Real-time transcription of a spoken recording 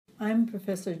I'm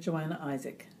Professor Joanna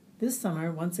Isaac. This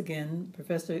summer, once again,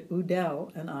 Professor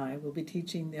Udell and I will be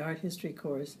teaching the art history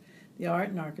course, The Art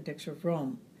and Architecture of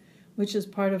Rome, which is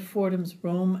part of Fordham's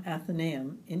Rome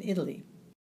Athenaeum in Italy.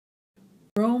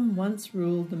 Rome once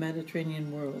ruled the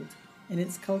Mediterranean world, and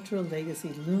its cultural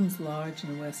legacy looms large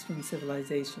in Western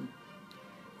civilization.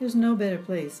 There's no better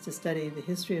place to study the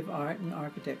history of art and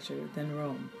architecture than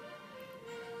Rome.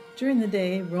 During the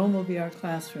day, Rome will be our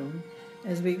classroom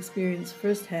as we experience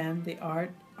firsthand the art,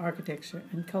 architecture,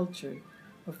 and culture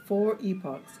of 4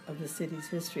 epochs of the city's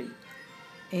history: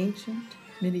 ancient,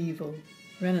 medieval,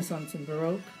 Renaissance and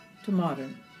Baroque, to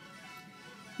modern.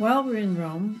 While we're in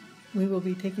Rome, we will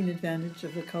be taking advantage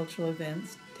of the cultural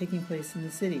events taking place in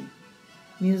the city,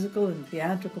 musical and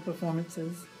theatrical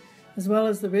performances, as well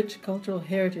as the rich cultural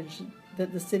heritage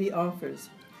that the city offers,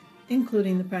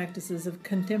 including the practices of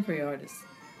contemporary artists.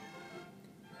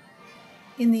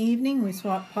 In the evening, we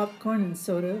swap popcorn and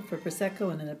soda for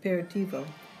Prosecco and an aperitivo,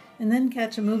 and then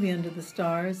catch a movie under the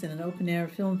stars in an open-air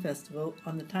film festival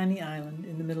on the tiny island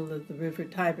in the middle of the river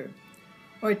Tiber,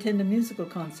 or attend a musical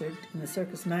concert in the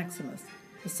Circus Maximus,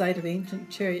 the site of ancient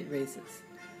chariot races,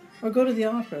 or go to the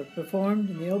opera performed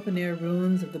in the open-air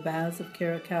ruins of the Baths of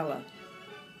Caracalla.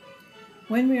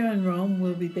 When we are in Rome,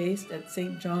 we'll be based at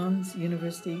St. John's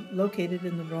University, located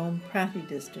in the Rome Prati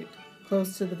district,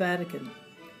 close to the Vatican.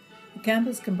 The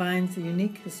campus combines the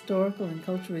unique historical and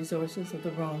cultural resources of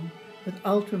the Rome with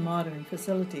ultra-modern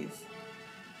facilities.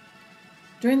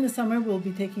 During the summer, we'll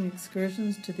be taking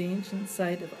excursions to the ancient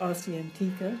site of Ostia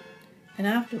Antica, and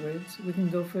afterwards we can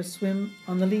go for a swim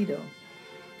on the Lido.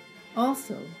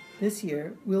 Also, this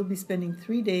year, we'll be spending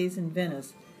 3 days in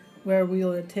Venice, where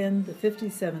we'll attend the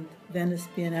 57th Venice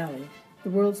Biennale, the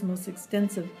world's most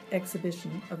extensive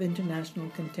exhibition of international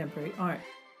contemporary art.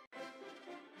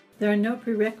 There are no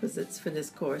prerequisites for this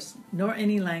course, nor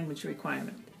any language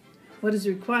requirement. What is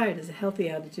required is a healthy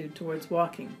attitude towards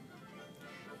walking.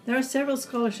 There are several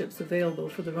scholarships available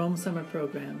for the Rome Summer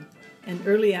Program, and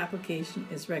early application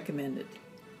is recommended.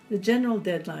 The general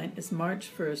deadline is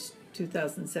March 1st,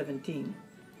 2017.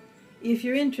 If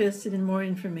you're interested in more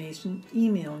information,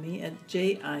 email me at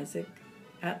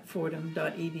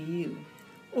jisaac@fordham.edu,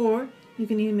 or you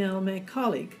can email my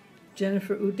colleague,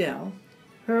 Jennifer Udell.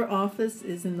 Her office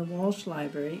is in the Walsh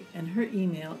Library, and her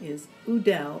email is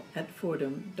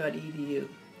udell@fordham.edu.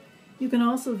 You can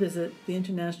also visit the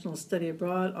International Study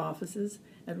Abroad offices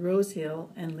at Rose Hill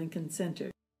and Lincoln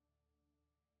Center.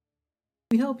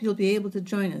 We hope you'll be able to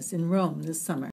join us in Rome this summer.